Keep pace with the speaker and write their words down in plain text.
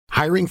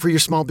Hiring for your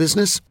small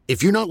business?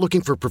 If you're not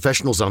looking for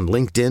professionals on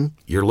LinkedIn,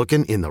 you're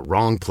looking in the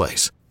wrong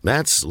place.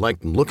 That's like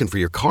looking for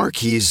your car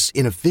keys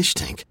in a fish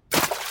tank.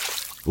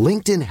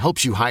 LinkedIn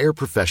helps you hire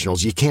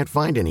professionals you can't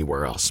find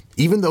anywhere else,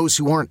 even those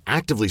who aren't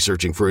actively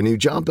searching for a new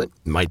job but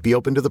might be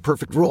open to the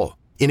perfect role.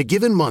 In a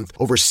given month,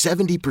 over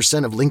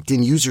 70% of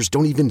LinkedIn users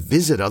don't even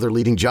visit other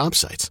leading job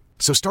sites.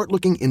 So start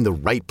looking in the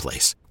right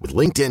place. With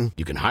LinkedIn,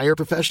 you can hire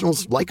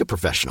professionals like a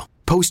professional.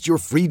 Post your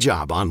free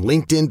job on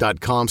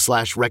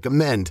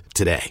linkedin.com/recommend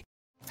today.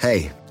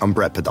 Hey, I'm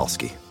Brett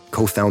Podolsky,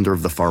 co-founder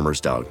of The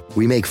Farmer's Dog.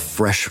 We make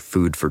fresh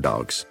food for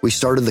dogs. We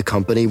started the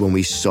company when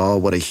we saw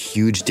what a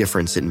huge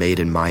difference it made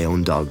in my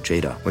own dog,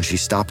 Jada, when she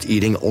stopped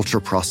eating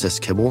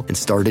ultra-processed kibble and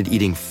started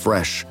eating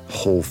fresh,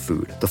 whole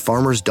food. The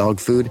Farmer's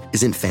Dog food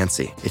isn't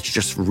fancy. It's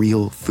just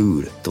real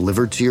food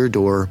delivered to your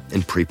door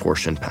in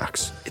pre-portioned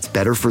packs. It's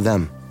better for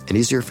them and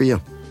easier for you.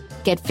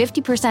 Get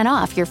 50%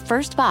 off your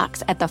first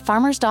box at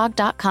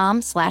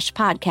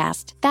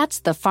thefarmersdog.com/podcast.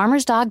 That's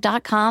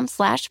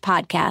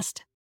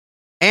thefarmersdog.com/podcast.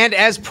 And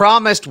as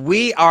promised,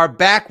 we are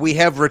back. We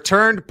have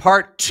returned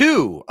part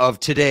 2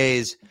 of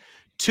today's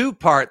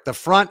 2-part, the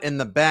front and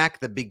the back,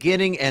 the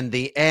beginning and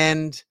the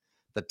end,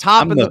 the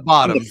top and the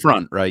bottom. I'm the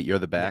front, right? You're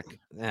the back.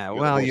 Yeah, You're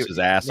well, the horse's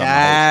ass.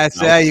 I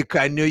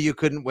knew you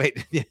couldn't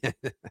wait.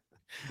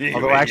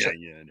 Although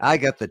actually, I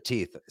got the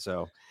teeth,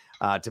 so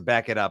to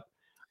back it up.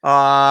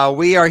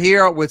 We are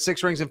here with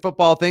Six Rings and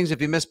Football Things.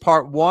 If you missed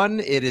part 1,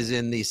 it is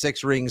in the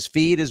Six Rings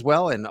feed as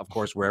well. And of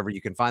course, wherever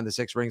you can find the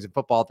Six Rings and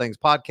Football Things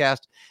podcast,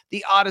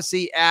 the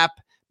Odyssey app,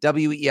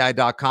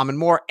 WEI.com and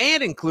more,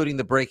 and including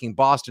the Breaking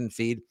Boston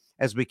feed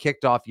as we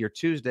kicked off your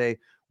Tuesday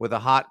with a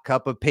hot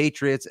cup of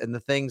Patriots and the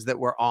things that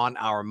were on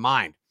our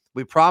mind.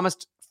 We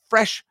promised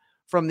fresh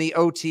from the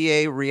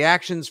OTA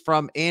reactions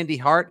from Andy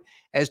Hart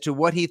as to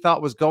what he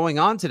thought was going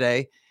on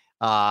today.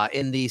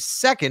 In the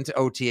second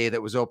OTA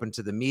that was open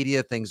to the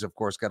media, things, of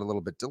course, got a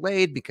little bit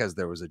delayed because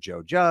there was a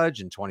Joe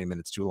Judge and 20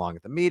 minutes too long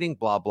at the meeting,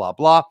 blah, blah,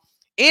 blah.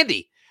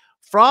 Andy,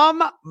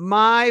 from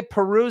my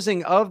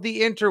perusing of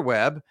the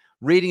interweb,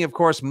 reading, of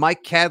course,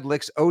 Mike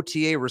Cadlick's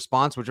OTA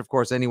response, which, of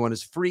course, anyone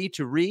is free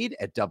to read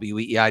at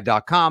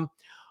WEI.com.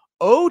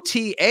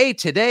 OTA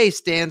today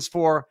stands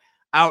for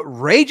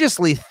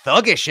outrageously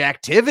thuggish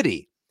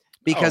activity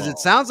because it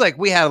sounds like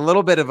we had a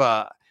little bit of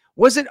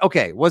was it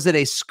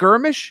a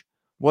skirmish?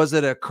 Was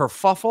it a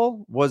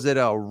kerfuffle? Was it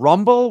a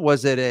rumble?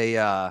 Was it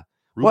a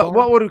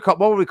what would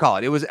we call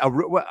it? It was a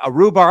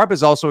rhubarb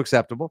is also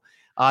acceptable.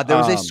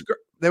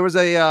 There was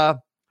a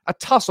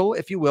tussle,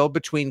 if you will,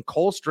 between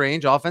Cole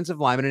Strange, offensive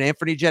lineman, and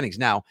Anthony Jennings.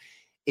 Now,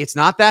 it's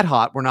not that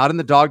hot. We're not in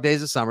the dog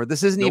days of summer.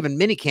 This isn't even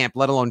mini camp,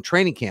 let alone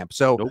training camp.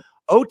 So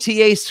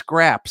OTA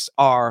scraps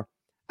are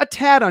a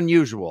tad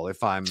unusual,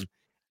 if I'm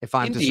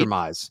to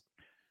surmise.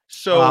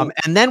 So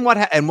and then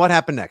what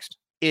happened next?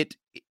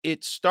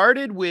 It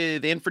started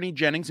with Anthony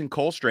Jennings and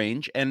Cole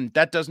Strange, and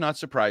that does not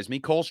surprise me.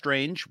 Cole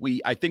Strange,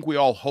 I think we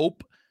all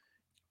hope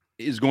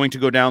is going to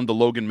go down the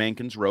Logan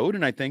Mankins road,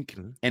 and I think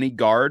any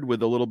guard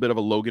with a little bit of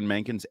a Logan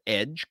Mankins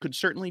edge could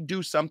certainly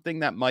do something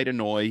that might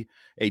annoy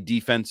a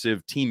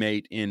defensive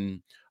teammate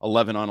in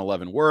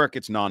 11-on-11 work.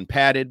 It's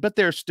non-padded, but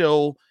there's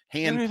still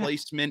hand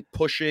placement,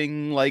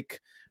 pushing,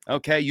 like,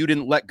 okay, you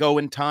didn't let go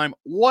in time,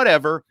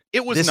 whatever.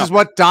 This is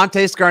what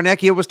Dante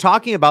Scarnecchia was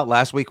talking about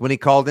last week when he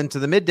called into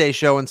the midday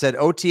show and said,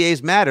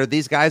 OTAs matter.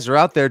 These guys are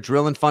out there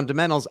drilling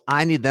fundamentals.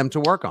 I need them to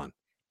work on.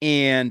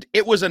 And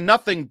it was a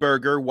nothing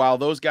burger while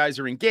those guys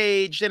are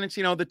engaged. And it's,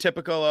 the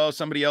typical,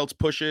 somebody else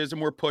pushes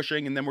and we're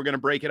pushing and then we're going to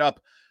break it up.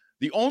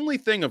 The only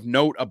thing of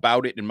note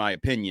about it, in my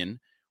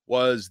opinion,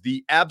 was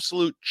the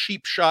absolute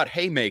cheap shot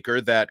haymaker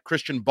that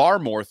Christian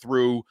Barmore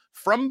threw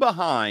from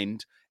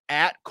behind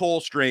at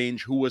Cole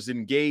Strange, who was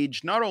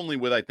engaged not only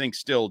with, I think,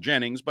 still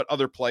Jennings, but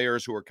other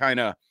players who are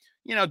kind of,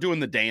 doing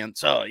the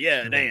dance. Oh,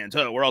 yeah, dance.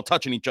 Oh, we're all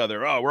touching each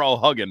other. Oh, we're all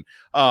hugging.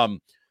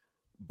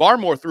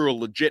 Barmore threw a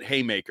legit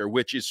haymaker,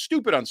 which is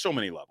stupid on so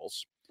many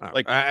levels.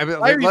 Like,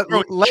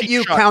 let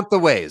you count the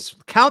ways.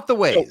 Count the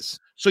ways.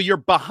 So you're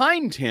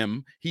behind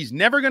him. He's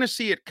never going to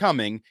see it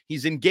coming.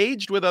 He's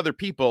engaged with other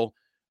people.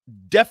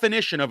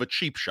 Definition of a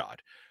cheap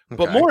shot.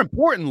 Okay. But more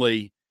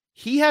importantly,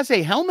 he has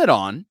a helmet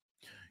on.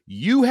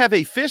 You have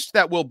a fist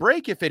that will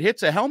break if it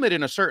hits a helmet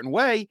in a certain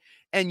way.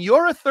 And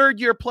you're a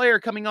third-year player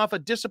coming off a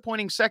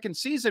disappointing second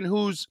season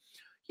who's,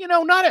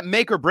 not at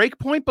make or break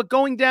point, but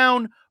going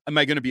down. Am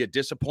I going to be a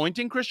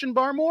disappointing Christian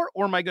Barmore,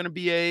 or am I going to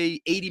be a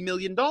 $80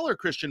 million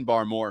Christian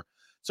Barmore?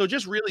 So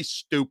just really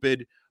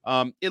stupid.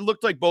 It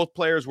looked like both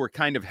players were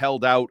kind of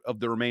held out of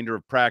the remainder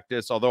of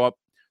practice, although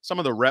some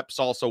of the reps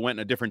also went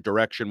in a different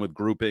direction with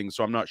grouping.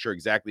 So I'm not sure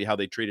exactly how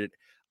they treated it.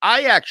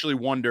 I actually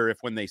wonder if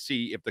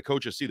the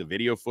coaches see the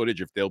video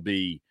footage, if there'll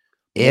be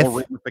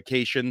more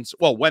ramifications.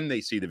 Well, when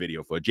they see the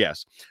video footage,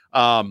 yes,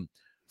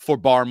 for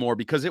Barmore,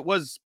 because it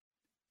was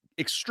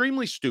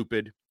extremely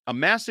stupid, a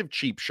massive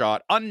cheap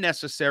shot,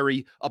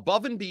 unnecessary,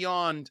 above and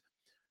beyond,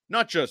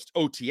 not just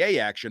OTA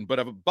action, but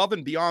above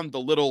and beyond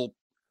the little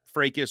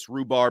fracas,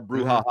 rhubarb,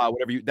 brouhaha,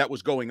 whatever that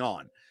was going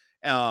on.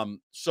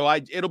 So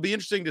it'll be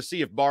interesting to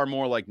see if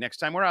Barmore, like next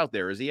time we're out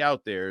there, is he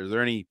out there? Is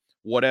there any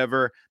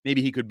whatever.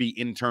 Maybe he could be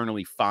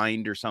internally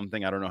fined or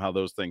something. I don't know how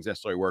those things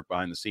necessarily work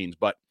behind the scenes,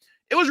 but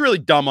it was really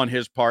dumb on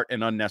his part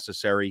and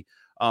unnecessary.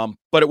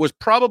 But it was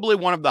probably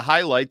one of the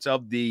highlights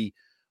of the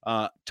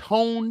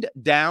tempoed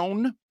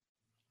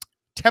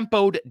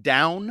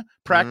down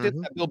practice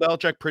that Bill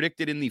Belichick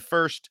predicted in the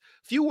first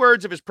few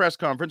words of his press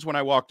conference when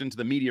I walked into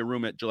the media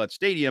room at Gillette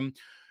Stadium,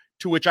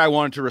 to which I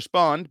wanted to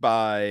respond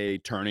by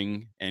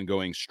turning and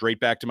going straight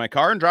back to my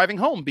car and driving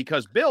home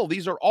because, Bill,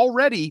 these are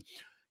already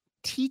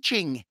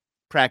teaching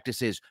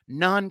practices,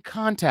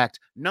 non-contact,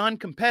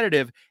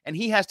 non-competitive, and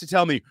he has to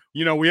tell me,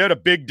 we had a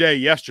big day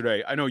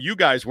yesterday. I know you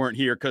guys weren't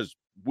here because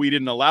we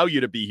didn't allow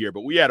you to be here,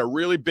 but we had a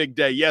really big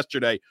day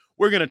yesterday.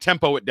 We're going to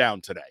tempo it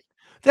down today.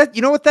 That,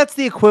 you know what that's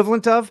the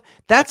equivalent of?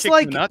 That's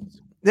like,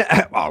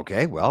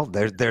 okay, well,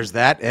 there's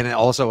that, and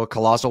also a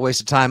colossal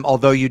waste of time,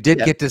 although you did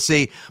get to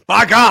see,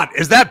 my God,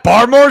 is that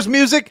Barmore's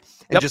music?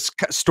 And just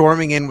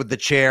storming in with the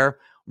chair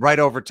right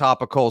over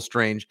top of Cole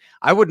Strange.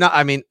 I would not,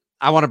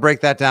 I want to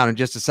break that down in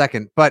just a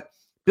second, but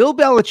Bill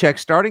Belichick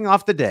starting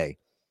off the day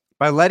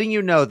by letting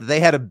you know that they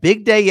had a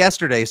big day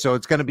yesterday, so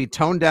it's going to be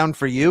toned down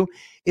for you,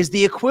 is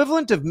the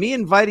equivalent of me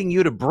inviting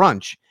you to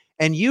brunch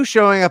and you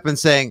showing up and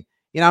saying,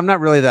 I'm not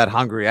really that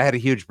hungry. I had a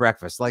huge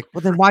breakfast. Like,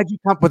 well, then why'd you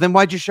come? Well, then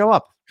why'd you show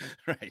up?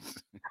 Right.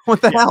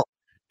 What the hell?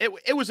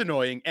 It was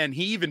annoying. And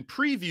he even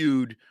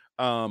previewed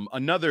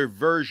another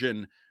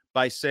version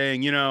by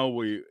saying,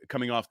 we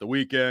coming off the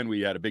weekend,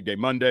 we had a big day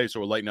Monday, so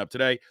we're lighting up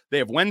today. They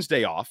have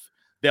Wednesday off.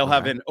 They'll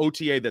have an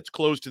OTA that's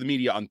closed to the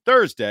media on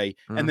Thursday,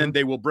 and then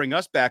they will bring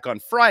us back on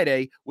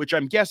Friday, which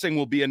I'm guessing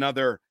will be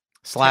another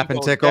slap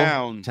and tickle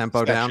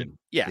tempo down. Session.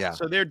 Yeah.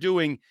 So they're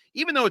doing,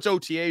 even though it's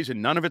OTAs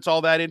and none of it's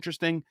all that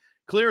interesting,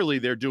 clearly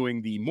they're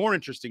doing the more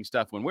interesting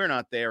stuff when we're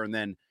not there. And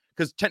then,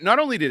 because not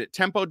only did it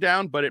tempo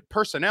down, but it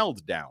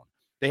personneled down.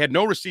 They had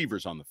no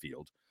receivers on the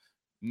field,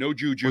 no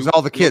Juju. It was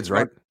all the kids,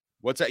 right?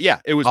 What's that? Yeah,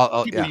 it was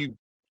people you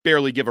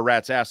barely give a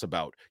rat's ass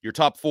about. Your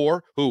top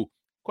four, who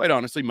quite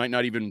honestly might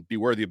not even be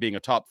worthy of being a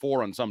top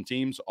four on some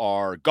teams,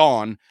 are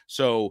gone.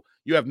 So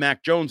you have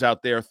Mac Jones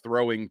out there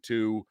throwing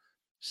to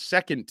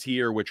second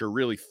tier, which are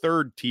really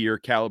third tier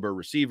caliber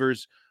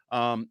receivers.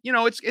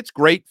 It's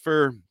great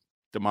for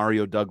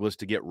Demario Douglas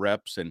to get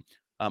reps, and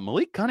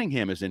Malik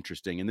Cunningham is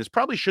interesting. And this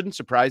probably shouldn't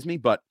surprise me,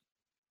 but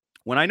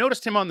when I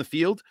noticed him on the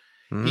field,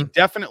 he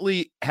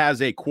definitely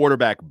has a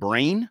quarterback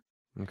brain.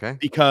 Okay.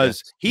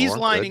 Because he's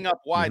lining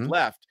up wide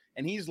left,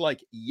 and he's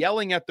like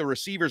yelling at the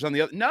receivers on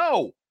the other.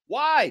 No,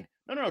 wide.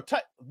 No.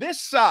 This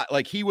side.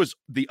 Like he was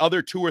the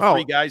other two or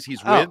three guys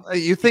he's with.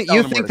 You think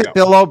that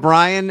Bill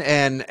O'Brien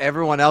and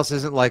everyone else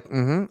isn't like,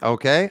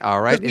 okay,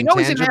 all right. We know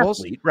he's an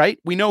athlete, right?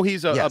 We know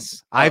he's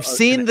I've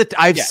seen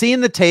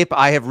the tape.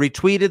 I have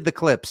retweeted the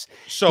clips.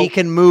 So he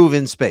can move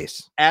in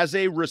space. As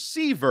a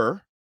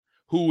receiver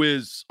who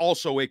is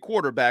also a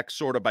quarterback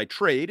sort of by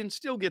trade and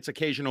still gets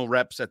occasional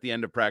reps at the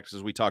end of practice,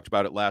 as we talked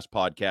about it last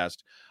podcast.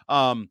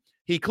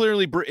 He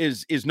clearly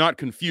is not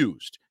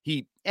confused.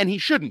 He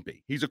shouldn't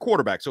be. He's a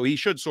quarterback, so he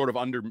should sort of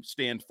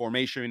understand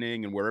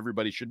formationing and where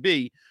everybody should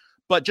be.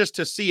 But just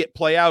to see it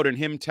play out and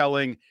him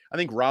telling, I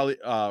think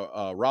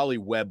Raleigh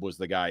Webb was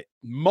the guy,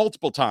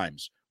 multiple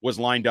times was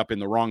lined up in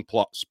the wrong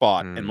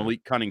spot, and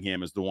Malik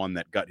Cunningham is the one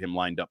that got him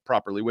lined up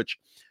properly, which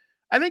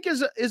I think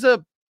is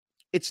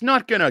it's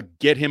not going to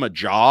get him a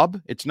job.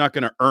 It's not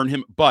going to earn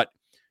him, but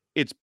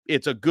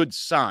it's a good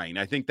sign.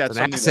 I think that's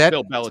something that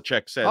Bill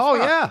Belichick says. Oh,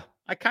 yeah.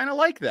 I kind of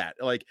like that.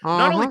 Like,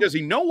 not only does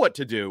he know what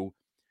to do,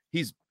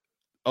 he's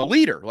a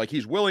leader. Like,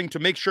 he's willing to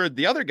make sure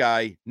the other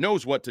guy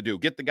knows what to do,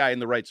 get the guy in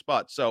the right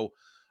spot. So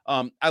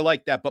I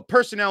like that. But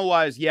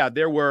personnel-wise,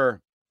 there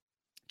were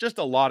just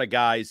a lot of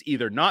guys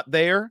either not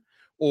there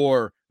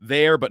or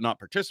there but not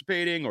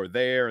participating, or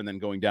there and then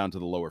going down to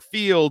the lower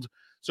field.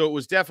 So it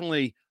was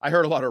definitely, I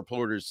heard a lot of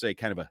reporters say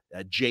kind of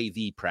a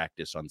JV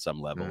practice on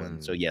some level.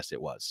 And so, yes,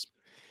 it was.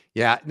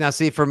 Yeah. Now,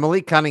 see, for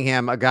Malik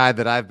Cunningham, a guy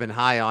that I've been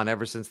high on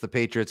ever since the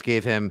Patriots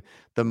gave him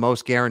the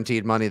most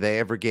guaranteed money they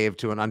ever gave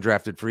to an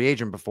undrafted free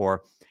agent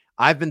before,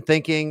 I've been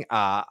thinking,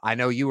 I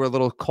know you were a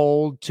little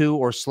cold to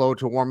or slow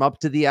to warm up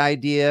to the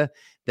idea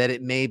that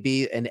it may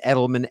be an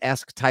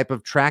Edelman-esque type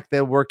of track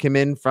they'll work him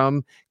in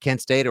from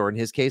Kent State, or in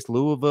his case,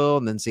 Louisville,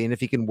 and then seeing if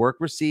he can work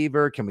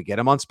receiver. Can we get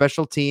him on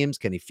special teams?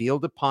 Can he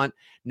field a punt?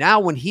 Now,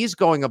 when he's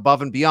going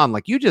above and beyond,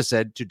 like you just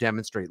said, to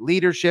demonstrate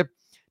leadership,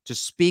 to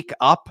speak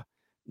up,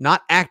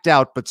 not act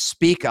out, but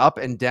speak up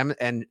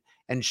and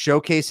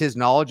showcase his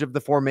knowledge of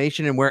the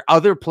formation and where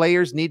other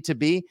players need to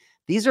be.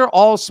 These are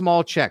all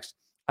small checks.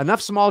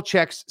 Enough small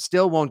checks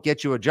still won't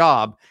get you a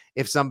job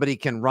if somebody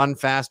can run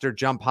faster,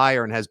 jump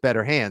higher, and has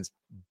better hands.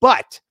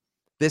 But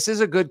this is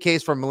a good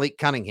case for Malik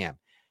Cunningham.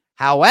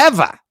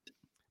 However,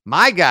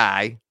 my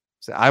guy,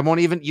 so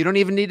you don't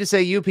even need to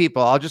say you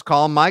people. I'll just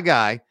call him my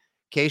guy.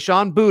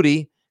 Kayshon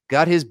Boutte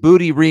got his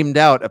booty reamed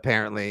out,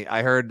 apparently.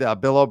 I heard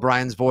Bill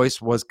O'Brien's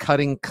voice was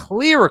cutting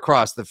clear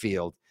across the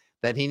field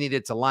that he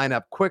needed to line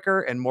up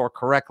quicker and more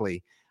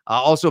correctly.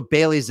 Also,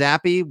 Bailey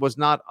Zappi was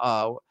not,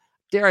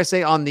 dare I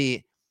say, on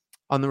the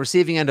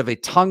receiving end of a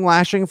tongue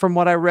lashing from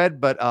what I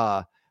read, but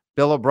Bill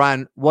Bill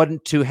O'Brien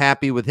wasn't too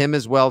happy with him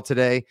as well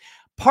today.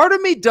 Part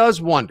of me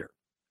does wonder.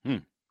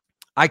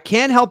 I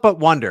can't help but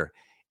wonder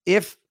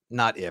if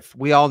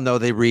we all know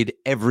they read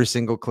every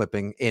single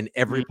clipping in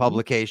every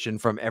publication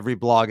from every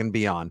blog and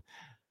beyond.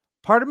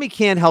 Part of me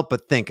can't help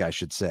but think, I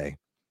should say,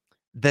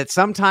 that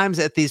sometimes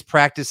at these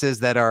practices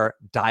that are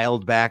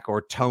dialed back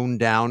or toned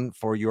down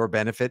for your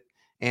benefit,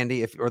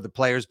 Andy, or the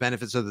players'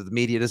 benefit, so that the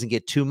media doesn't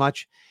get too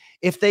much,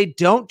 if they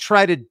don't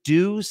try to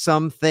do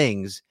some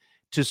things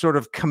to sort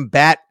of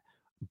combat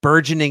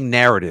burgeoning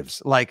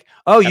narratives, like,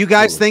 oh, you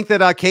guys think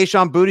that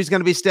Kayshon Boutte's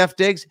going to be Steph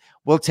Diggs?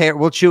 We'll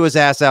chew his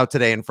ass out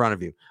today in front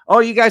of you. Oh,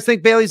 you guys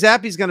think Bailey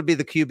Zappi's going to be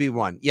the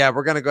QB1? Yeah,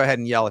 we're going to go ahead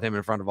and yell at him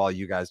in front of all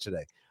you guys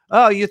today.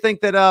 Oh, you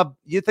think that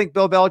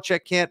Bill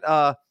Belichick can't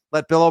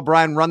let Bill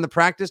O'Brien run the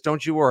practice?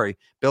 Don't you worry.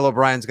 Bill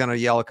O'Brien's going to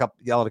yell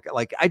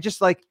like I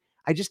just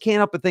can't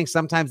help but think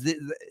sometimes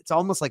it's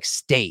almost like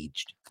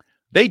staged.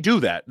 They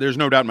do that. There's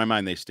no doubt in my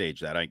mind they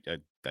stage that.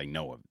 I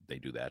know they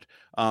do that.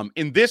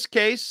 In this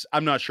case,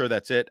 I'm not sure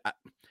that's it.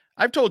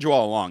 I've told you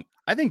all along,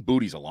 I think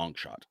Boutte's a long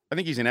shot. I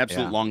think he's an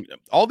absolute long.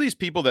 All these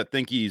people that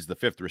think he's the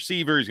fifth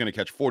receiver, he's going to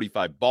catch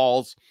 45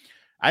 balls.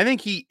 I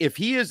think if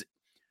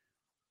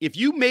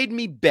you made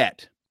me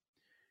bet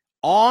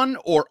on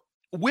or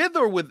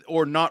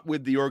not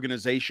with the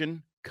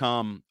organization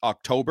come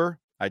October,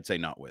 I'd say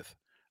not with.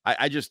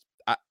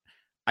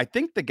 I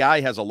think the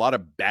guy has a lot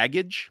of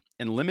baggage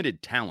and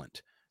limited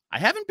talent. I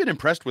haven't been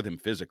impressed with him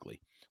physically.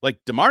 Like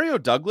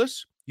Demario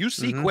Douglas, you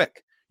see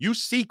quick. You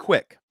see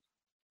quick.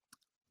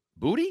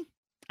 Boutte,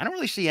 I don't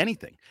really see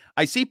anything.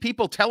 I see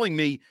people telling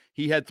me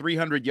he had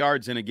 300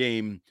 yards in a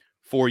game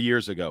 4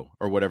 years ago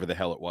or whatever the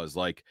hell it was.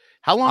 Like,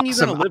 how long are you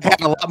going to live? I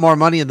had a lot more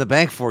money in the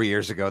bank 4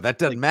 years ago. That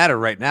doesn't matter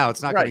right now.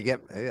 It's not going to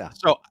get. Yeah.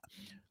 So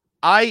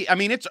I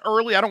mean, it's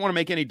early. I don't want to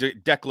make any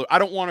I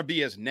don't want to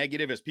be as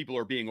negative as people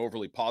are being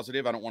overly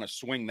positive. I don't want to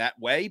swing that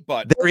way,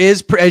 but there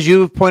is, as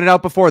you pointed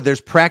out before, there's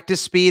practice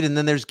speed and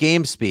then there's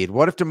game speed.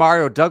 What if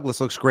Demario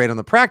Douglas looks great on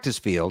the practice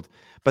field,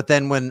 but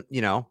then when,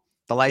 the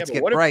lights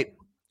get bright?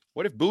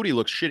 What if Boutte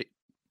looks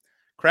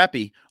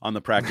crappy on the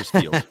practice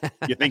field?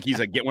 You think he's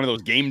one of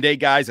those game day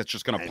guys that's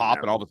just going to pop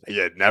and all the things?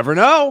 You never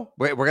know.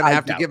 We're going to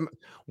have to give him.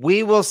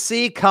 We will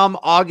see come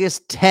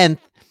August 10th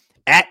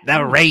at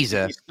the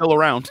Razor. He's still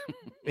around.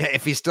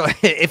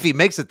 If he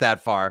makes it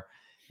that far,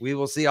 we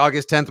will see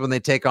August 10th when they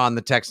take on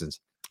the Texans.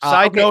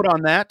 Side note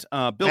on that,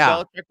 Bill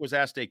Belichick was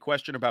asked a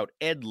question about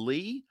Ed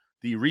Lee,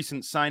 the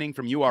recent signing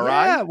from URI.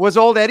 Yeah, was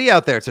old Eddie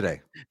out there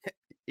today?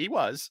 He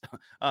was.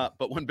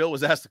 But when Bill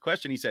was asked the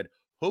question, he said,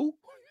 who?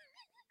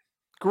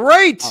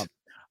 Great.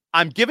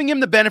 I'm giving him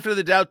the benefit of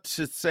the doubt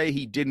to say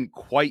he didn't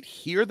quite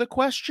hear the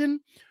question.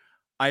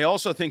 I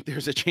also think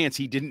there's a chance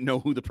he didn't know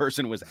who the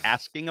person was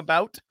asking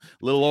about.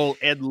 Little old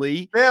Ed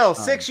Lee. Bill,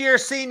 6-year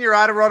senior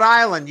out of Rhode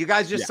Island. You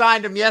guys just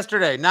signed him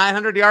yesterday.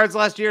 900 yards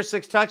last year,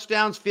 6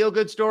 touchdowns. Feel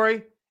good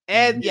story.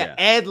 Ed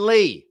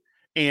Lee.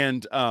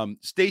 And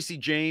Stacey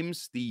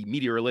James, the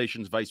media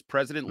relations vice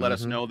president, let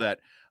us know that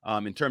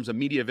in terms of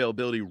media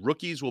availability,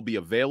 rookies will be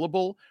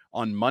available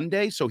on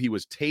Monday. So he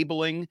was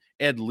tabling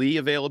Ed Lee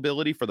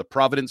availability for the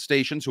Providence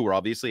stations, who were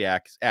obviously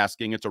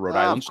asking. It's a Rhode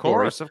Island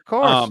story. Of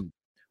course.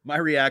 My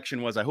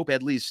reaction was, I hope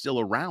Ed Lee's still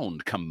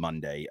around come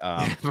Monday.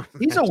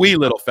 He's a wee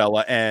little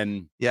fella,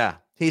 and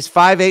he's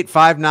 5'8",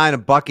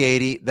 5'9",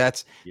 $180.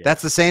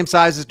 That's the same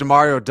size as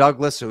Demario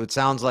Douglas, who it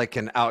sounds like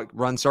can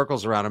outrun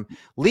circles around him.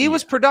 Lee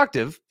was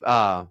productive.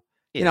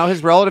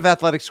 His relative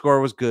athletic score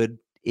was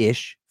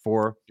good-ish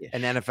for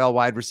an NFL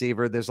wide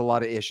receiver. There's a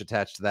lot of ish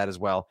attached to that as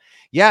well.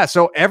 Yeah,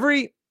 so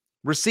every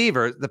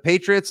receiver, the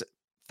Patriots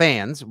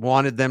fans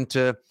wanted them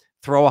to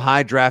throw a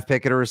high draft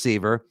pick at a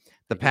receiver.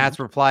 The Pats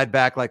replied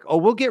back like, oh,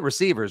 we'll get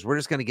receivers. We're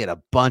just going to get a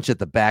bunch at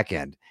the back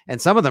end.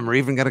 And some of them are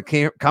even going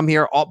to come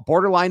here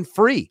borderline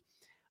free.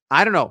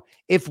 I don't know.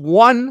 If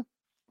one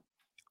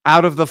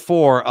out of the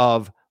 4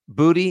 of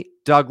Boutte,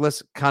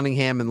 Douglas,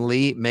 Cunningham, and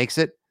Lee makes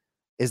it,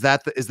 is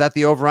that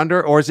the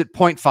over-under, or is it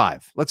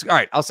 0.5? All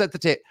right, I'll set the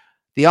tape.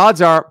 The odds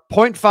are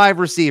 0.5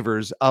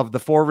 receivers of the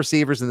 4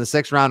 receivers in the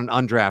 6th round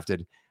and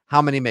undrafted.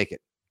 How many make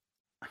it?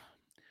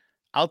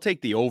 I'll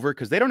take the over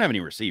because they don't have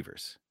any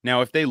receivers.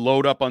 Now, if they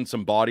load up on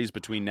some bodies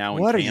between now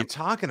and what are you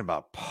talking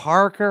about?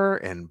 Parker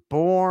and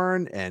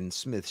Bourne and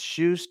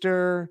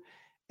Smith-Schuster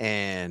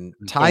and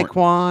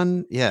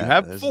Tyquan. Yeah. You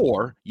have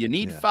 4. You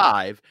need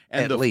 5.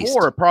 And the least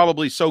 4 are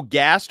probably so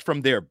gassed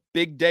from their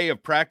big day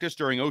of practice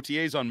during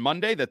OTAs on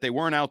Monday that they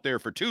weren't out there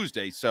for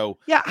Tuesday. So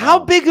how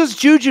big was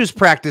Juju's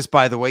practice,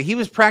 by the way? He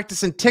was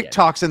practicing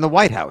TikToks in the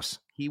White House.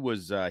 He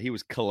was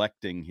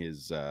collecting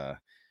his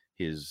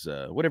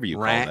whatever you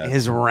call that.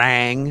 His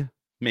rang.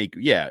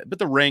 But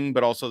the ring,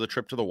 but also the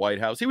trip to the White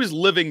House. He was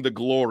living the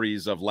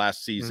glories of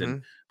last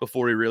season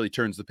before he really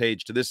turns the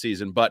page to this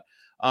season. But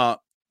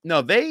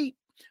no, they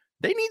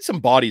need some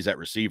bodies at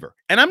receiver.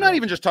 And I'm not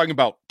even just talking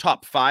about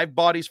top 5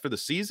 bodies for the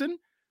season.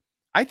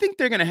 I think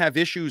they're going to have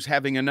issues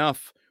having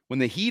enough when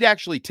the heat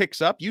actually ticks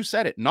up. You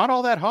said it, not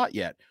all that hot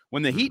yet.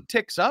 When the heat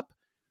ticks up,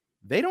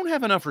 they don't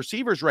have enough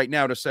receivers right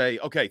now to say,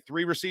 okay,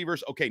 3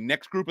 receivers. Okay,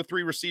 next group of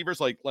 3 receivers.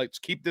 Like, let's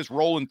keep this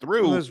rolling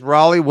through. Well, there's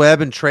Raleigh,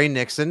 Webb, and Trey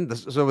Nixon.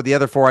 So with the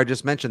other 4 I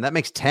just mentioned, that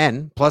makes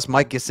 10. Plus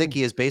Mike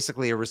Gesicki is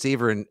basically a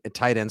receiver in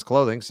tight end's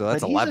clothing. So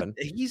that's 11.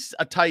 He's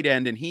a tight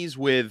end, and he's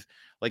with,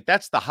 like,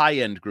 that's the high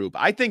end group.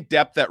 I think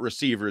depth at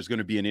receiver is going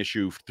to be an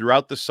issue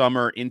throughout the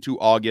summer into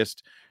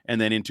August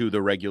and then into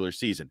the regular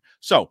season.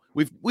 So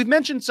we've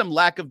mentioned some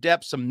lack of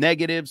depth, some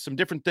negatives, some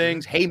different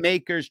things,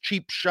 haymakers,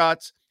 cheap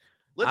shots.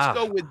 Let's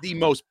go with the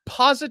most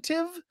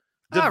positive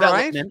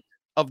development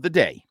of the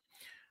day.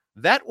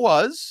 That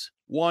was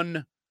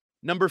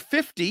number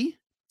 50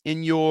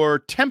 in your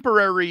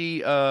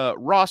temporary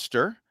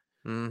roster.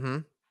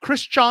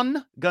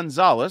 Christian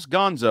Gonzalez,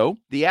 Gonzo,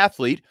 the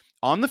athlete,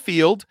 on the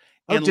field.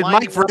 Oh, did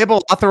Mike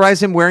Vrabel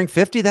authorize him wearing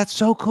 50? That's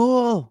so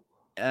cool.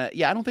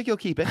 Yeah, I don't think he'll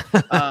keep it.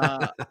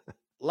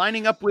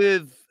 Lining up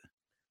with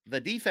the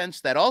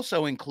defense that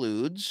also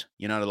includes,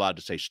 you're not allowed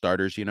to say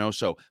starters,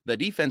 so the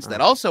defense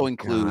that also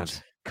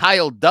includes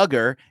Kyle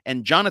Duggar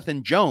and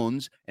Jonathan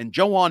Jones and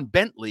Joanne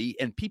Bentley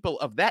and people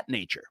of that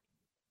nature.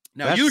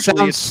 Now, that usually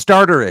sounds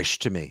starter-ish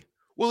to me.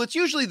 Well, it's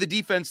usually the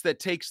defense that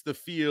takes the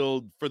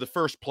field for the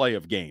first play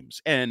of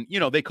games. And,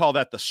 they call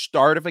that the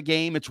start of a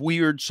game. It's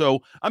weird.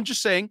 So I'm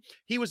just saying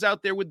he was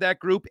out there with that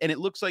group, and it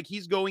looks like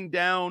he's going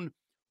down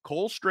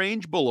Cole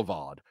Strange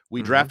Boulevard.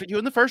 We drafted you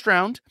in the first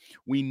round.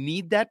 We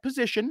need that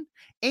position,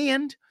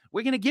 and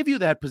we're going to give you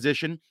that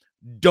position.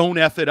 Don't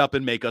F it up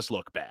and make us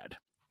look bad.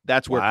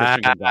 That's where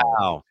Christian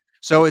Gonzalez.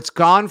 So it's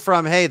gone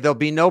from, hey, there'll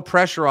be no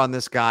pressure on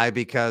this guy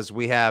because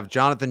we have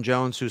Jonathan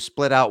Jones, who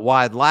split out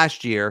wide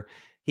last year.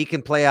 He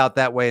can play out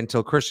that way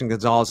until Christian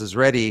Gonzalez is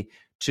ready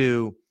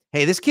to,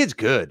 hey, this kid's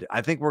good.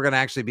 I think we're going to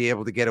actually be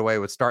able to get away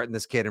with starting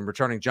this kid and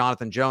returning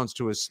Jonathan Jones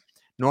to his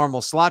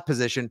normal slot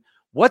position.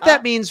 What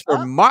that means for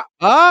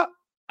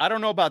I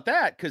don't know about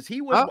that, because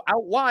he was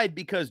out wide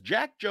because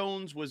Jack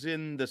Jones was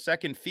in the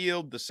second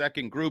field, the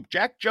second group.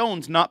 Jack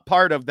Jones not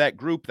part of that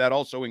group that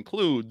also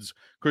includes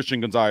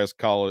Christian Gonzalez,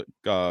 Kyle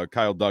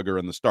Duggar,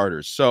 and the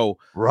starters. So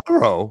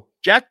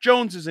Jack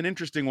Jones is an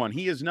interesting one.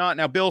 He is not.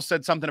 Now, Bill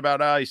said something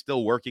about he's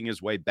still working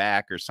his way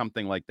back or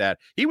something like that.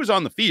 He was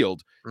on the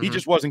field. He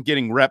just wasn't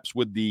getting reps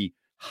with the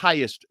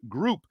highest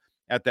group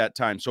at that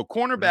time. So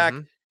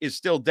cornerback is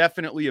still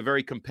definitely a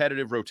very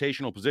competitive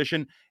rotational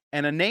position.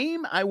 And a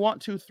name I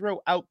want to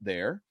throw out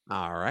there.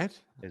 All right.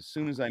 As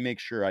soon as I make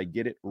sure I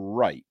get it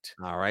right.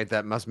 All right.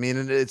 That must mean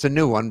it's a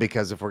new one,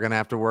 because if we're going to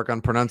have to work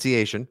on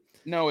pronunciation.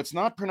 No, it's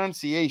not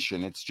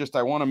pronunciation. It's just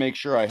I want to make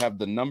sure I have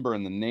the number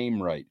and the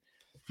name right.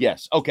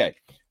 Yes. Okay.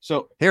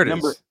 So here it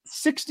number is.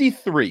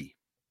 63,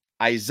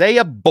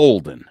 Isaiah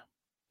Bolden.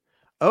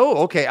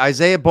 Oh, okay.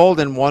 Isaiah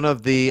Bolden, one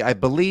of the, I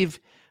believe,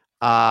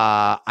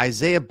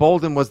 Isaiah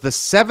Bolden was the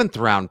 7th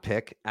round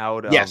pick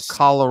out of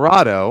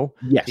Colorado.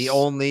 Yes. The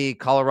only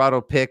Colorado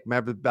pick.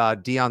 Remember,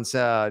 Deion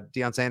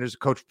Sanders,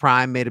 Coach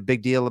Prime, made a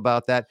big deal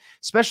about that.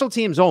 Special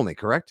teams only,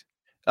 correct?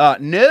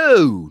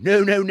 No.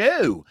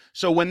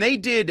 So when they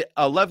did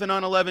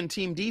 11-on-11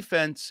 team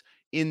defense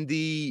in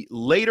the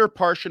later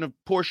portion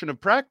of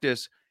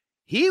practice,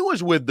 he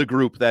was with the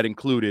group that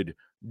included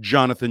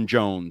Jonathan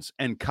Jones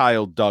and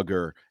Kyle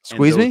Duggar and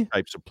those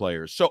types of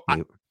players. So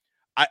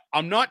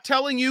I'm not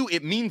telling you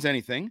it means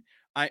anything.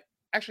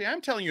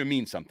 I'm telling you it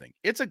means something.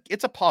 It's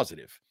a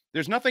positive.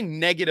 There's nothing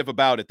negative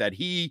about it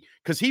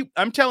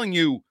I'm telling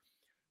you,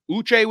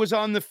 Uche was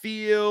on the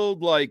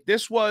field. Like,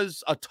 this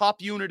was a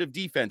top unit of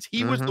defense.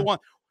 He was the one,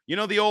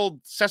 the old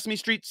Sesame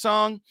Street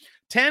song,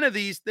 10 of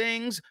these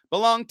things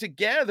belong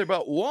together,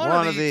 but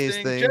one of these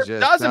things just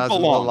doesn't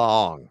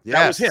belong. Yes.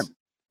 That was him.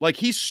 Like,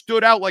 he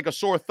stood out like a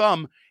sore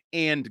thumb.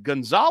 And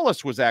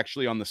Gonzalez was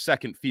actually on the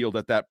second field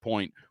at that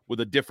point with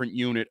a different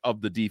unit of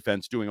the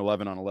defense doing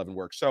 11-on-11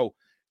 work. So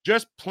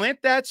just plant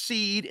that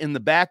seed in the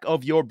back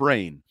of your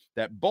brain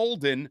that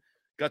Bolden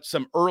got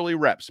some early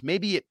reps.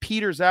 Maybe it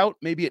peters out.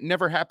 Maybe it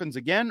never happens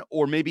again.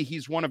 Or maybe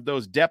he's one of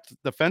those depth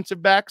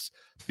defensive backs,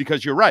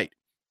 because you're right.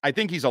 I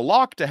think he's a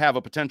lock to have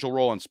a potential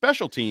role on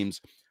special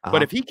teams.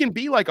 But if he can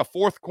be like a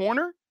 4th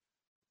corner,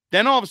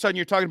 then all of a sudden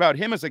you're talking about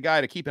him as a guy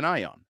to keep an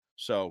eye on.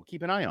 So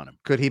keep an eye on him.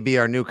 Could he be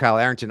our new Kyle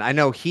Arrington? I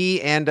know he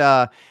and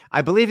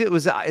I believe it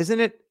was, isn't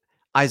it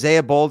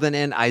Isaiah Bolden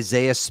and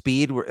Isaiah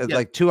Speed?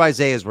 Like 2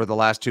 Isaiahs were the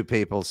last 2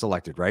 people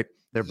selected, right?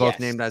 They're both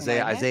named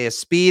Isaiah. Isaiah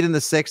Speed in the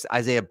 6th,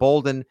 Isaiah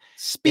Bolden.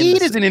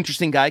 Speed is an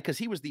interesting guy because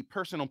he was the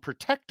personal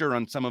protector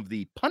on some of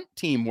the punt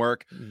team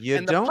work.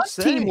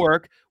 Team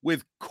work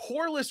with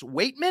Corliss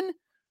Waitman.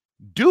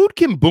 Dude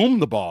can boom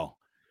the ball.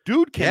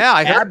 Dude can. Yeah,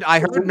 I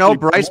heard no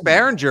Bryce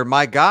Behringer,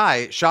 my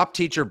guy, shop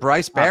teacher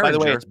Bryce Behringer. By the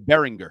way, it's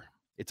Behringer.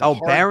 It's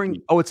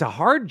it's a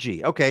hard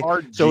G. Okay.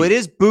 So it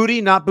is Booty,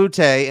 not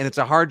Boutte, and it's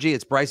a hard G.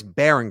 It's Bryce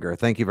Behringer.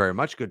 Thank you very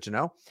much. Good to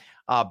know.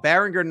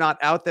 Behringer not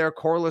out there.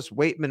 Corliss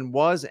Waitman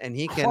was, and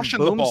he can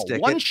boomstick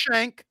one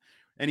shank,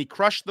 and he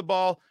crushed the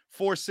ball,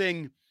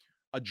 forcing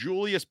a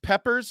Julius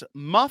Peppers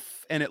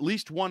muff and at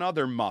least one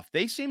other muff.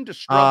 They seem to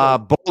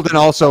struggle. Bolden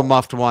also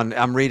muffed one.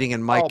 I'm reading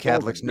in Mike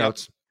Cadlick's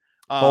notes.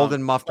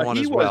 Bolden muffed one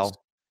as well.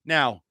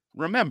 Now,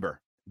 remember,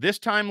 this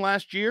time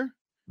last year,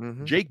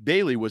 Jake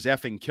Bailey was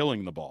effing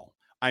killing the ball.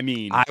 I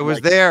mean, I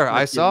was there.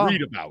 I saw.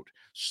 Read about.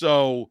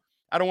 So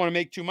I don't want to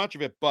make too much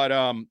of it, but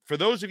for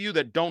those of you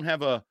that don't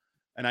have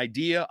an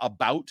idea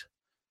about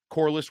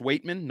Corliss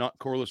Waitman, not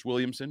Corliss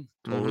Williamson,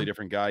 totally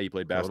different guy. He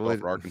played basketball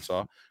for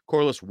Arkansas.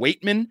 Corliss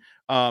Waitman,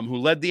 who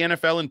led the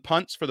NFL in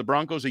punts for the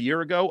Broncos a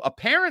year ago.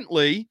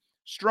 Apparently,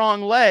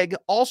 strong leg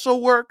also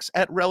works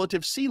at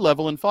relative sea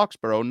level in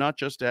Foxborough, not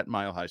just at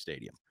Mile High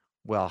Stadium.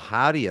 Well,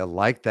 how do you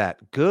like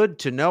that? Good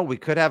to know. We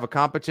could have a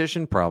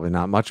competition, probably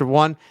not much of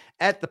one,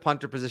 at the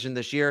punter position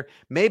this year.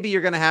 Maybe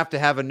you're going to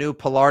have a new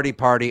Pilardi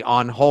party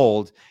on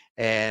hold,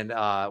 and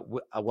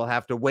we'll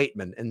have to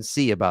Waitman and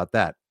see about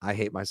that. I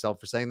hate myself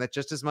for saying that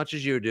just as much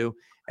as you do.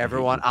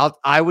 Everyone,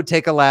 I would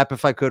take a lap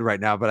if I could right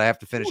now, but I have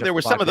to finish. There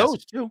were some of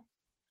those too.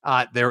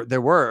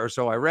 There were, or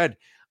so I read.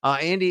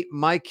 Andy,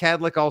 Mike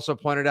Cadlick also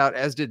pointed out,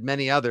 as did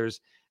many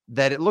others,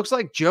 that it looks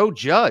like Joe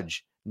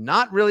Judge,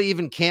 not really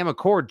even Cam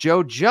Accord,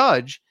 Joe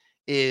Judge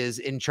is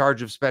in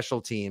charge of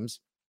special teams.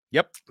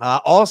 Yep.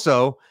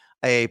 Also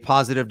a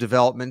positive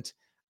development.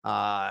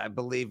 I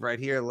believe right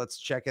here. Let's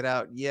check it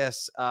out.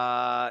 Yes.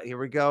 Here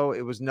we go.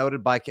 It was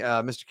noted by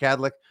Mr.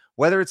 Cadlick,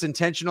 whether it's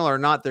intentional or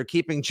not, they're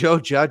keeping Joe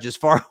Judge as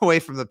far away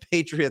from the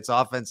Patriots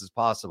offense as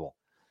possible.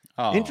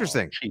 Oh,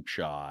 interesting. Cheap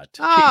shot.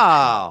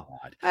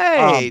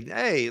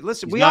 Hey,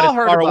 listen, we all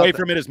heard far about away that.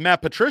 from it as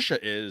Matt Patricia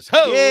is.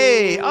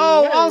 Yay.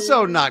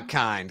 Also not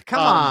kind. Come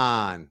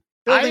on.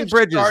 Building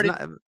bridges.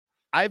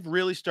 I've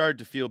really started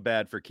to feel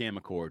bad for Cam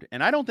Accord,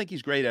 and I don't think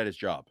he's great at his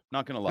job.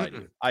 Not going to lie to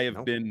you. I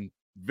have been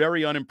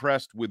very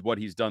unimpressed with what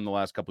he's done the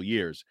last couple of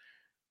years.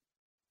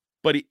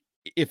 But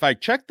if I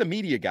check the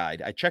media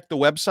guide, I check the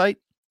website,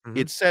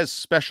 it says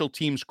special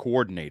teams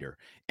coordinator.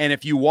 And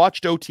if you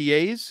watched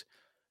OTAs,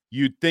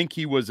 you'd think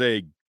he was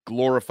a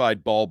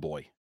glorified ball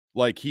boy.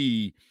 Like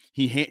he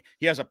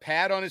has a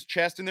pad on his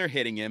chest and they're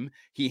hitting him.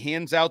 He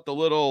hands out the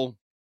little,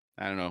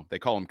 I don't know, they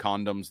call them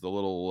condoms, the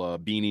little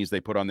beanies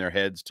they put on their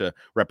heads to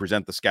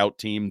represent the scout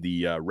team,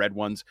 the red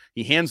ones.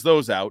 He hands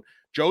those out.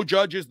 Joe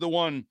Judge is the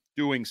one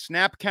doing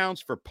snap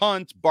counts for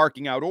punts,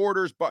 barking out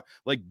orders, but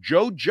like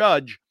Joe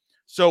Judge.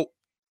 So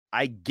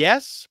I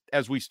guess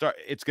as we start,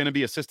 it's going to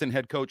be assistant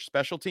head coach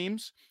special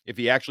teams. If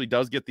he actually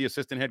does get the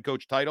assistant head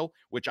coach title,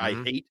 which I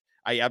hate.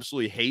 I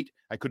absolutely hate.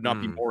 I could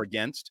not be more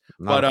against.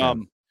 But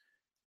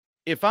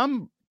if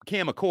I'm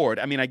Cam Accord,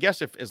 I mean, I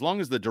guess if as long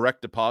as the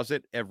direct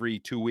deposit every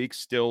 2 weeks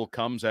still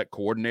comes at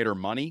coordinator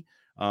money,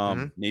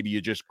 maybe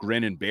you just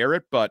grin and bear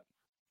it. But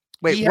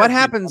wait, what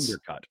happens?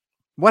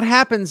 What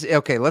happens?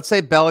 Okay, let's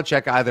say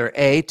Belichick either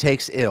A,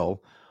 takes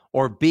ill,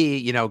 or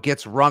B,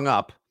 gets rung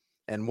up,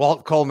 and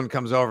Walt Coleman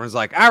comes over and is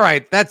like, "All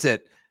right, that's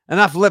it.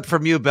 Enough lip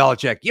from you,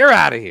 Belichick. You're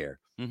out of here."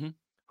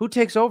 Who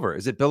takes over?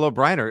 Is it Bill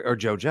O'Brien or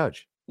Joe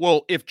Judge?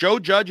 Well, if Joe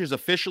Judge is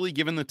officially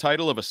given the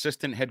title of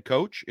assistant head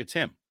coach, it's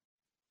him.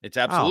 It's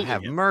absolutely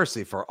have him.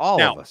 Mercy for all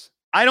of us.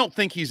 I don't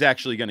think he's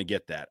actually going to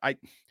get that.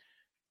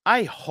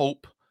 I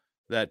hope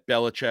that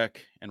Belichick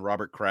and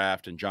Robert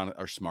Kraft and John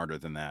are smarter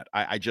than that.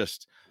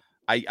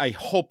 I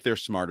hope they're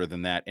smarter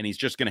than that. And he's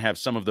just going to have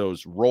some of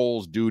those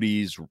roles,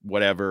 duties,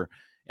 whatever,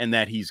 and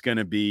that he's going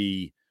to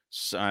be,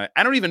 I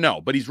don't even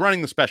know, but he's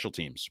running the special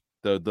teams.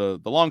 The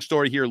long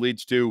story here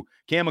leads to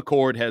Cam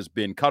Accord has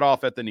been cut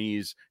off at the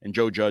knees and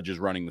Joe Judge is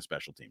running the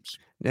special teams.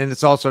 And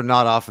it's also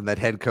not often that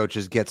head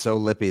coaches get so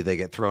lippy they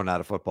get thrown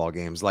out of football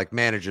games like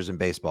managers in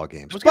baseball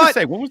games. I was going to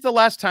say, when was the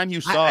last time you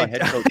saw a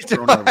head coach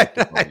thrown out of a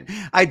football game?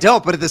 I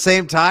don't, but at the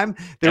same time,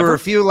 there were a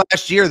few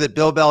last year that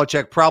Bill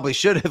Belichick probably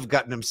should have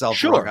gotten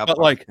himself rung up. But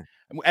like,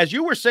 as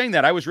you were saying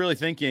that, I was really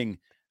thinking,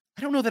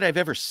 I don't know that I've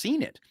ever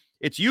seen it.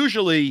 It's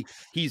usually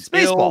he's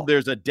ill.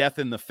 There's a death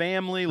in the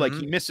family. Like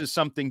he misses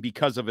something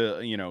because of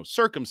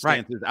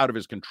circumstances out of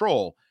his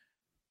control.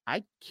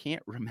 I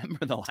can't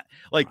remember the last.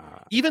 Like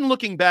even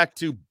looking back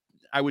to,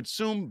 I would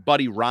assume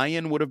Buddy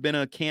Ryan would have been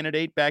a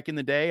candidate back in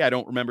the day. I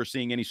don't remember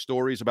seeing any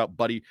stories about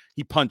Buddy.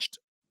 He punched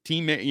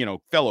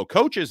fellow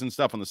coaches and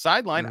stuff on the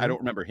sideline. I don't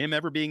remember him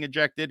ever being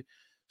ejected.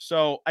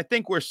 So I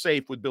think we're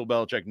safe with Bill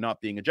Belichick not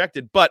being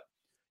ejected. But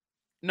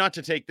not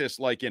to take this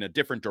like in a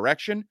different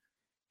direction.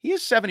 He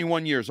is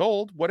 71 years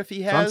old. What if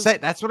he has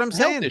that's what I'm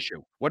saying.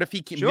 Issue? What if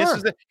he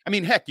misses it? I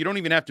mean, heck, you don't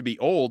even have to be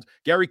old.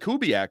 Gary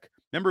Kubiak,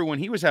 remember when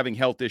he was having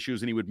health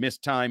issues and he would miss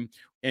time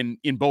in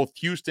both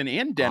Houston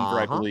and Denver,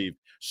 I believe.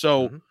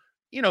 So,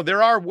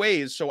 there are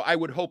ways. So I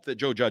would hope that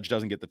Joe Judge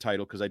doesn't get the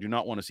title because I do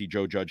not want to see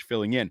Joe Judge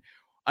filling in.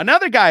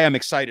 Another guy I'm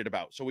excited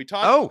about. So we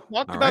talked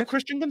about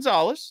Christian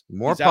Gonzalez.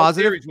 More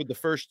positive. With the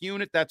first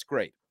unit. That's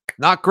great.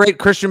 Not great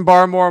Christian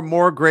Barmore,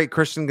 more great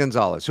Christian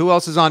Gonzalez. Who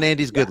else is on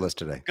Andy's good list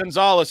today?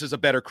 Gonzalez is a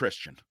better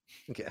Christian.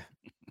 Okay.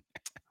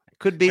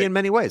 Could be in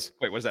many ways.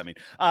 Wait, what does that mean?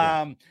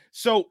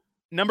 So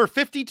number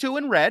 52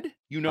 in red,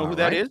 who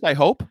that is, I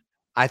hope.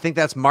 I think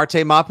that's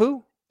Marte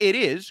Mapu. It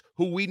is,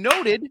 who we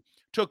noted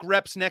took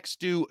reps next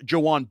to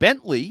Jawan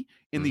Bentley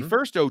in the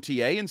first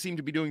OTA and seemed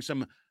to be doing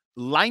some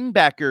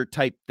linebacker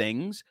type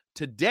things.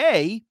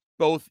 Today,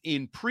 both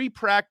in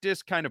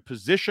pre-practice kind of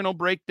positional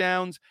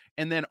breakdowns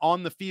and then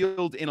on the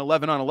field in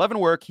 11-on-11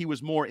 work, he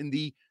was more in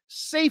the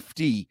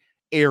safety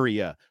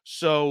area.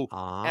 So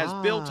as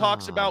Bill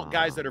talks about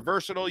guys that are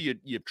versatile,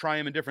 you try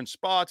them in different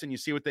spots and you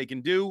see what they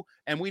can do.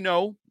 And we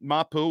know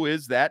Mapu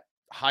is that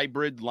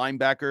hybrid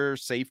linebacker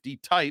safety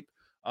type.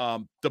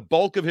 The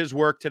bulk of his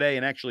work today,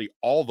 and actually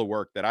all the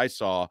work that I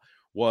saw,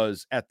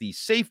 was at the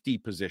safety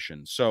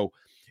position. So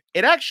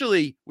it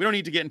actually, we don't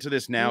need to get into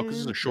this now because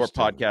this is a short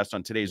podcast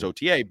on today's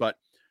OTA, but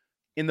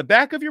in the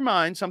back of your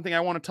mind, something I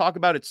want to talk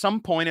about at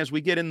some point as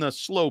we get in the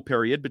slow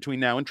period between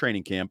now and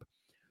training camp,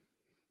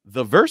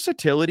 the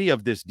versatility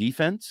of this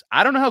defense.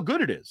 I don't know how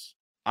good it is.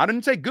 I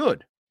didn't say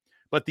good,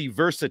 but the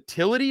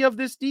versatility of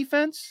this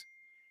defense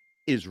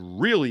is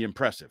really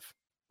impressive.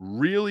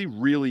 Really,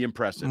 really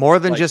impressive. More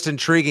than just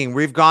intriguing.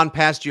 We've gone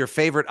past your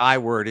favorite I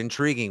word,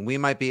 intriguing. We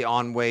might be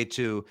on way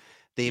to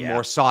the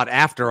more sought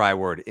after I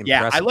word, impressive.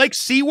 Yeah, I like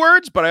C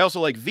words, but I also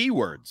like V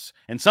words.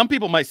 And some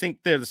people might think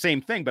they're the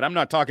same thing, but I'm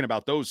not talking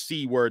about those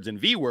C words and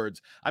V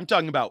words. I'm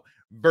talking about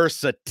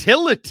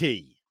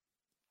versatility.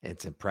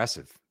 It's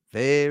impressive.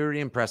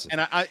 Very impressive.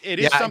 And it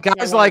is something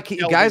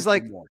guys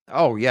like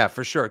oh yeah,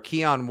 for sure.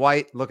 Keon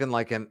White looking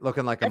like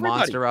a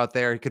monster out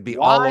there. He could be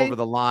all over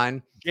the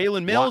line.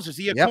 Jalen Mills, is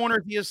he a corner?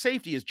 Is he a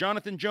safety? Is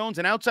Jonathan Jones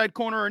an outside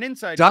corner or an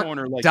inside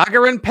corner? Like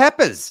Duggar and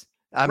Peppers.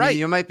 I mean,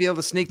 you might be able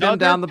to sneak them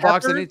down the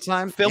box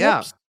anytime.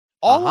 Phillips,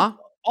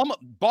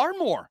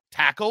 Barmore,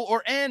 tackle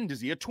or end.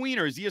 Is he a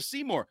tweener? Is he a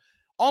Seymour?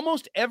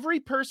 Almost every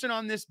person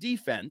on this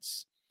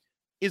defense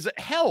is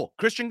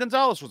Christian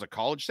Gonzalez was a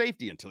college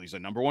safety until he's a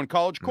number one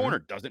college corner.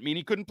 Doesn't mean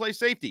he couldn't play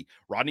safety.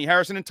 Rodney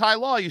Harrison and Ty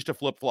Law used to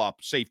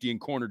flip-flop safety and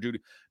corner duty.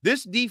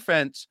 This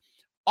defense,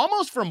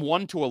 almost from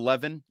 1 to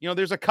 11,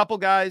 there's a couple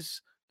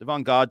guys,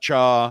 Devon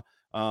Godchaw,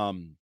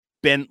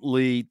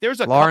 Bentley.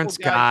 There's a Lawrence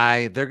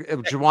Guy,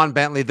 Juwan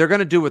Bentley. They're going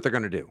to do what they're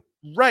going to do.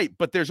 Right,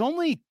 but there's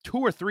only 2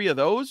 or 3 of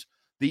those.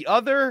 The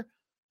other,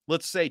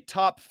 let's say,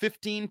 top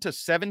 15 to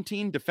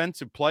 17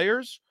 defensive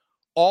players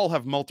all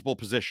have multiple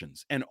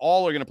positions and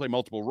all are going to play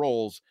multiple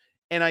roles.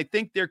 And I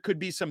think there could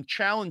be some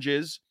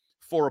challenges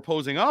for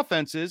opposing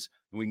offenses.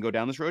 And we can go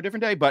down this road a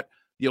different day, but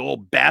the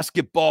old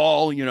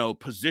basketball,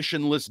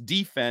 positionless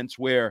defense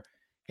where,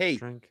 hey,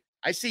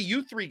 I see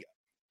you three.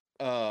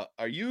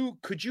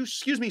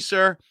 Excuse me,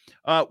 sir.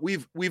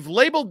 We've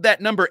labeled that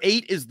number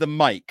 8 is the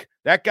mic.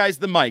 That guy's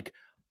the mic.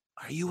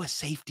 Are you a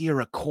safety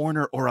or a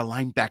corner or a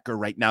linebacker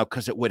right now?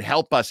 Because it would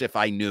help us if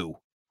I knew.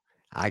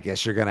 I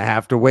guess you're going to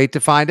have to wait to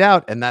find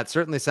out. And that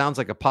certainly sounds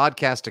like a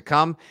podcast to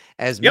come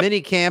as mini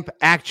camp,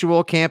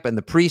 actual camp, and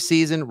the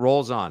preseason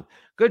rolls on.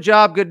 Good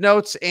job. Good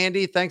notes,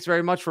 Andy. Thanks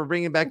very much for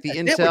bringing back the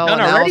intel,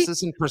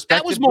 analysis, and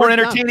perspective. That was more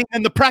entertaining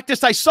than the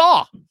practice I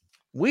saw.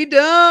 We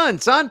done,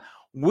 son.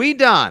 We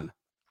done.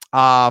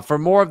 For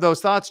more of those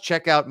thoughts,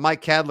 check out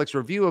Mike Cadlick's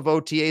review of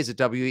OTAs at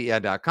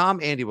WEI.com.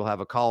 Andy will have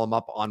a column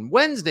up on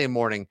Wednesday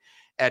morning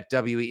at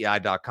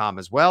WEI.com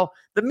as well.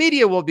 The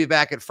media will be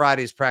back at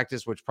Friday's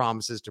practice, which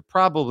promises to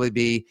probably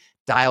be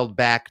dialed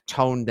back,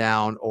 toned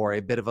down, or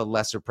a bit of a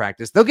lesser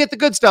practice. They'll get the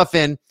good stuff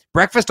in.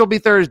 Breakfast will be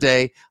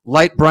Thursday.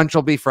 Light brunch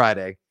will be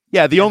Friday.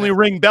 Yeah, the only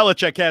ring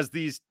Belichick has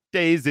these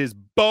days is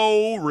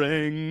Bo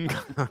ring.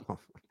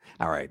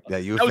 All right.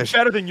 That was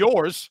better than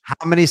yours.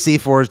 How many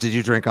C4s did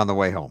you drink on the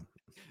way home?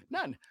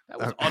 None. That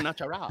was au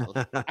natural.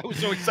 I was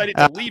so excited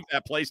to leave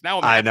that place.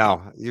 Now I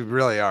know. You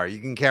really are. You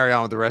can carry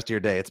on with the rest of your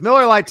day. It's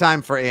Miller Lite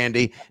time for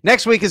Andy.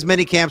 Next week is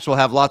mini camps. We'll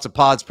have lots of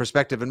pods,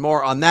 perspective, and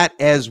more on that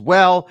as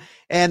well.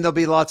 And there'll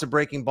be lots of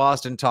Breaking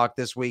Boston talk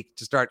this week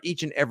to start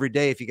each and every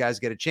day if you guys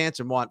get a chance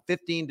and want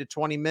 15 to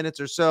 20 minutes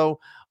or so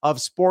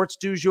of sports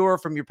du jour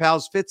from your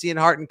pals Fitzy and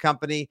Hart and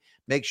Company.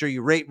 Make sure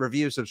you rate,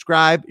 review,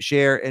 subscribe,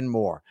 share, and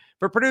more.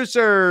 For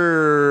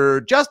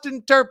producer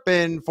Justin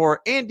Turpin, for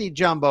Andy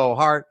Jumbo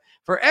Hart,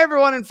 for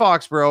everyone in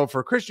Foxborough,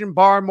 for Christian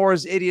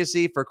Barmore's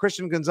idiocy, for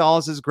Christian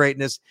Gonzalez's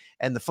greatness,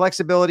 and the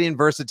flexibility and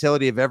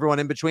versatility of everyone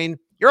in between,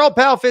 your old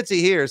pal Fitzy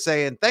here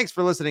saying thanks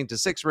for listening to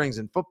Six Rings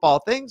and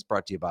Football Things,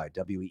 brought to you by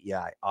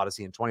WEI,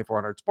 Odyssey, and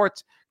 2400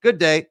 Sports. Good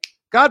day.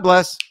 God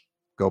bless.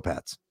 Go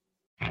Pats.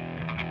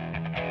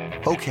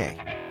 Okay,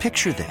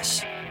 picture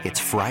this. It's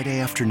Friday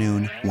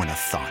afternoon when a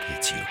thought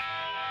hits you.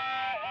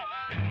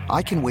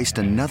 I can waste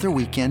another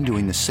weekend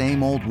doing the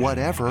same old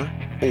whatever,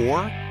 or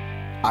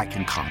I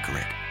can conquer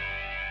it.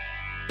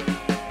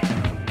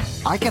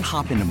 I can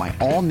hop into my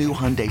all-new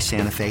Hyundai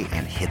Santa Fe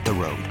and hit the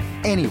road.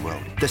 Any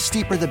road. The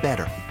steeper, the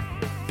better.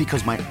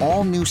 Because my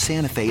all-new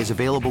Santa Fe is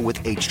available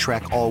with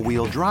H-Track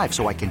all-wheel drive,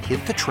 so I can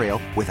hit the trail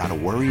without a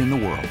worry in the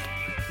world.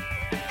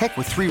 Heck,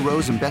 with 3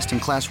 rows and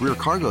best-in-class rear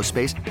cargo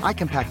space, I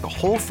can pack the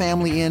whole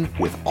family in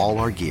with all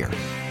our gear.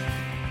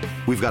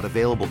 We've got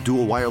available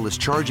dual wireless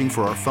charging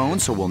for our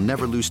phones, so we'll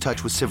never lose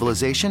touch with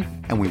civilization,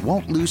 and we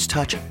won't lose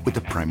touch with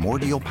the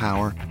primordial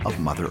power of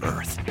Mother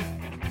Earth.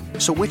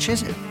 So which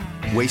is it?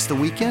 Waste the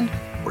weekend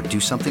or do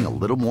something a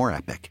little more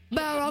epic?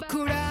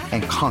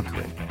 And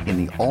conquer it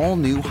in the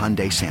all-new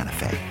Hyundai Santa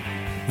Fe.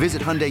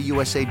 Visit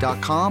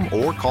HyundaiUSA.com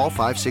or call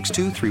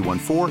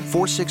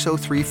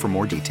 562-314-4603 for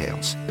more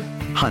details.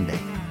 Hyundai,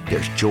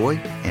 there's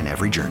joy in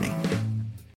every journey.